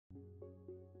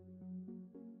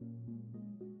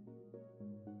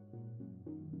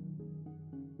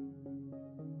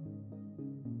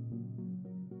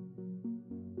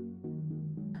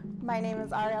My name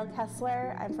is Ariel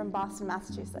Kessler. I'm from Boston,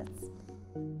 Massachusetts.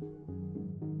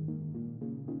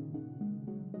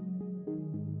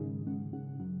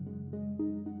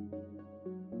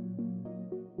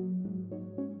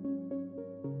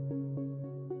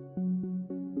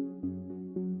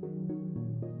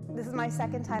 This is my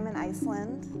second time in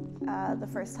Iceland. The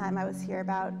first time I was here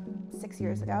about 6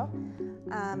 years ago.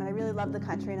 And I really love the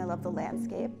country and I love the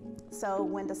landscape. So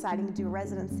when deciding to do a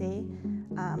residency,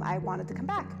 I wanted to come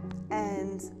back.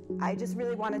 And I just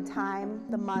really wanted time,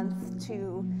 the month,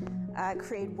 to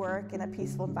create work in a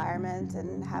peaceful environment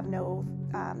and have no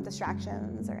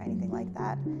distractions or anything like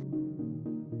that.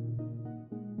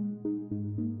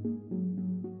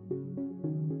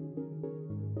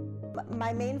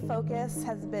 My main focus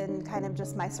has been kind of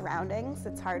just my surroundings.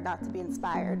 It's hard not to be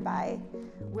inspired by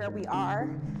where we are.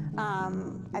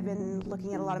 I've been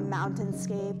looking at a lot of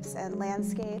mountainscapes and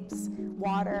landscapes,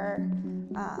 water,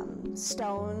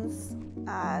 stones.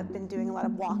 I've been doing a lot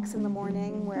of walks in the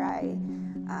morning where I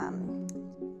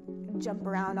jump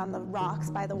around on the rocks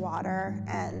by the water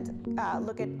and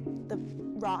look at the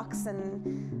rocks,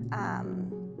 and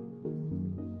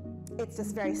it's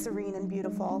just very serene and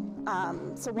beautiful.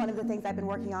 So one of the things I've been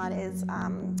working on is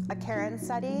a cairn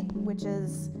study, which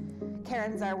is,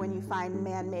 cairns are when you find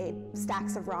man-made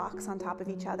stacks of rocks on top of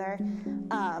each other,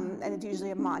 and it's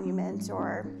usually a monument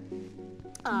or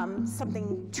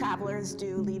something travelers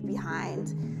do leave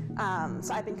behind.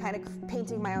 So I've been kind of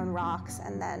painting my own rocks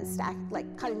and then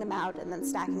cutting them out and then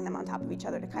stacking them on top of each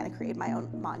other to kind of create my own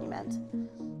monument.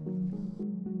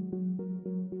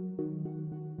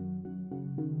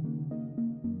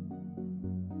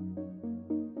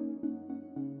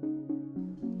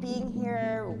 Being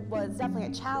here was definitely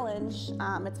a challenge.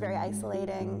 It's very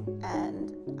isolating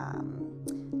and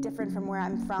different from where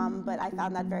I'm from, but I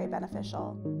found that very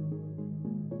beneficial.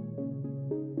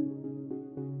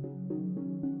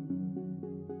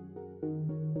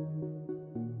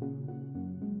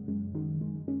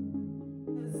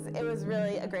 It was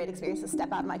really a great experience to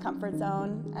step out of my comfort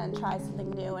zone and try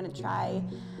something new and try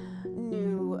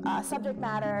new subject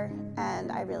matter,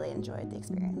 and I really enjoyed the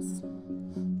experience.